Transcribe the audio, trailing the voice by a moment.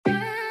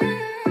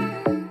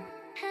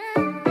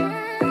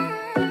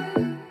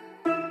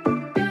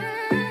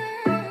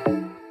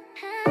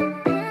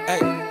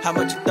How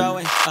much you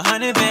throwing?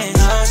 100 bands.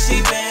 Oh,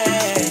 she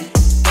bad.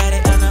 Got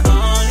it on the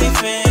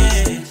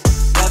OnlyFans.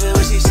 Love it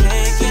when she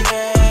shaking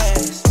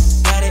ass.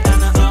 Got it on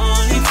the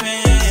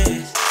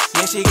OnlyFans.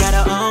 Yeah, she got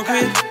her own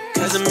crib.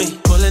 Cause of me.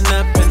 Pulling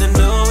up in the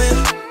new whip.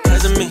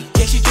 Cause of me.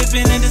 Yeah, she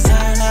dripping in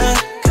designer.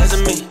 Cause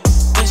of me.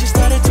 Then she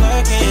started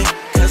twerking.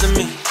 Cause of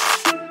me.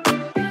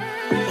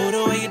 Oh,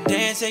 the way you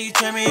dance, yeah, you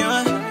turn me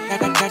on.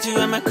 Got you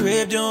at my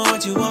crib doing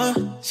what you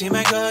want. She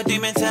might go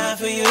demon time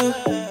for you.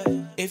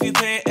 If you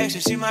pay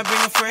extra, she might bring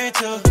a friend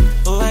too.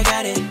 Oh, I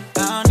got it,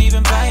 I don't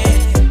even buy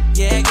it.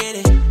 Yeah, I get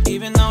it,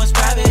 even though it's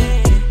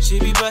private. She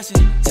be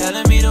bustin',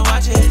 telling me to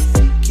watch it.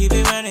 Keep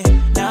it running,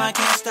 now I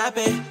can't stop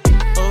it.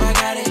 Oh, I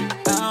got it,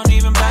 I don't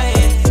even buy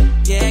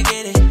it. Yeah, I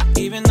get it,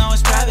 even though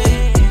it's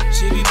private.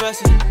 She be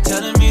bustin',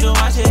 telling me to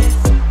watch it.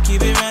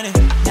 Keep it running,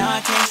 now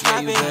I can't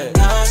stop it.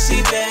 No,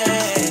 she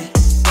bad,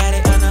 got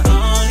it on the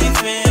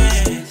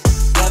OnlyFans.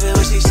 Love it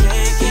when she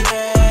shaking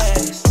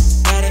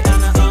ass. Got it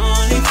on the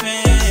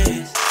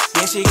OnlyFans.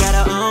 Yeah, she got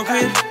her own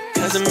crib,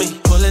 cause of me.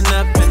 Pulling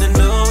up in the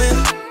new whip,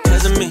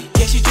 cause of me.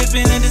 Yeah, she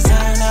dripping in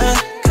designer,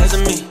 cause of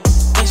me.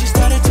 Then she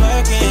started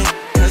twerking,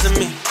 cause of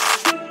me.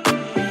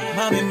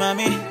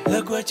 Mommy,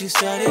 look what you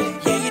started.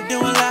 Yeah, you're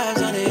doing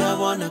lives on it, I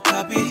wanna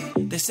copy.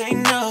 This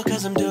ain't no,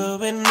 cause I'm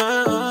doing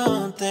my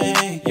own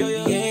thing.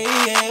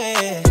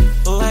 Yeah.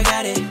 Oh, I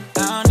got it,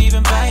 I don't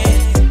even buy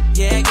it.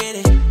 Yeah, I get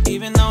it,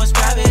 even though it's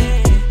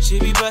private. She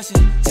be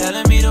bustin',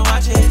 telling me to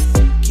watch it.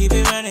 Keep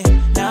it running,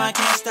 now I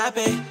can't stop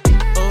it.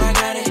 Oh, I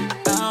got it,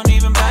 I don't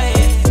even buy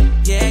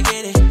it. Yeah, I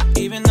get it,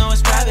 even though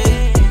it's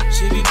private.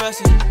 She be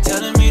bustin',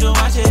 telling me to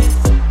watch it.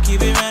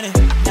 Keep it running,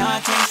 now I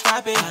can't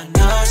stop it. I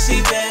know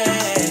she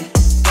bad,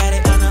 got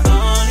it on the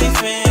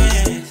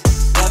OnlyFans.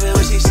 Love it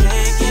when she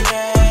shaking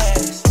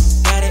ass.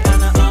 Got it on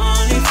the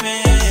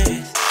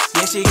OnlyFans.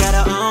 Yeah, she got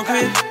her own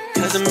crib,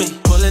 cause of me.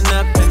 Pulling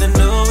up in the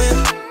new whip,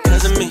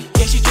 cause of me.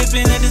 Yeah, she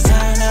dripping in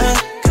designer,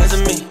 cause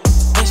of me.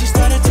 Then she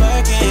started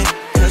twerking,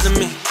 cause of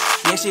me.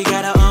 Yeah, she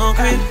got her own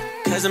crib,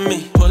 cause of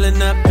me.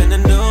 Pulling up in the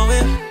new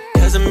whip,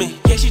 cause of me.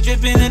 Yeah, she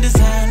dripping in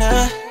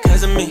designer,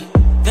 cause of me.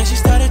 Then she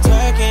started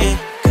twerking,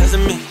 cause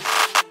of me.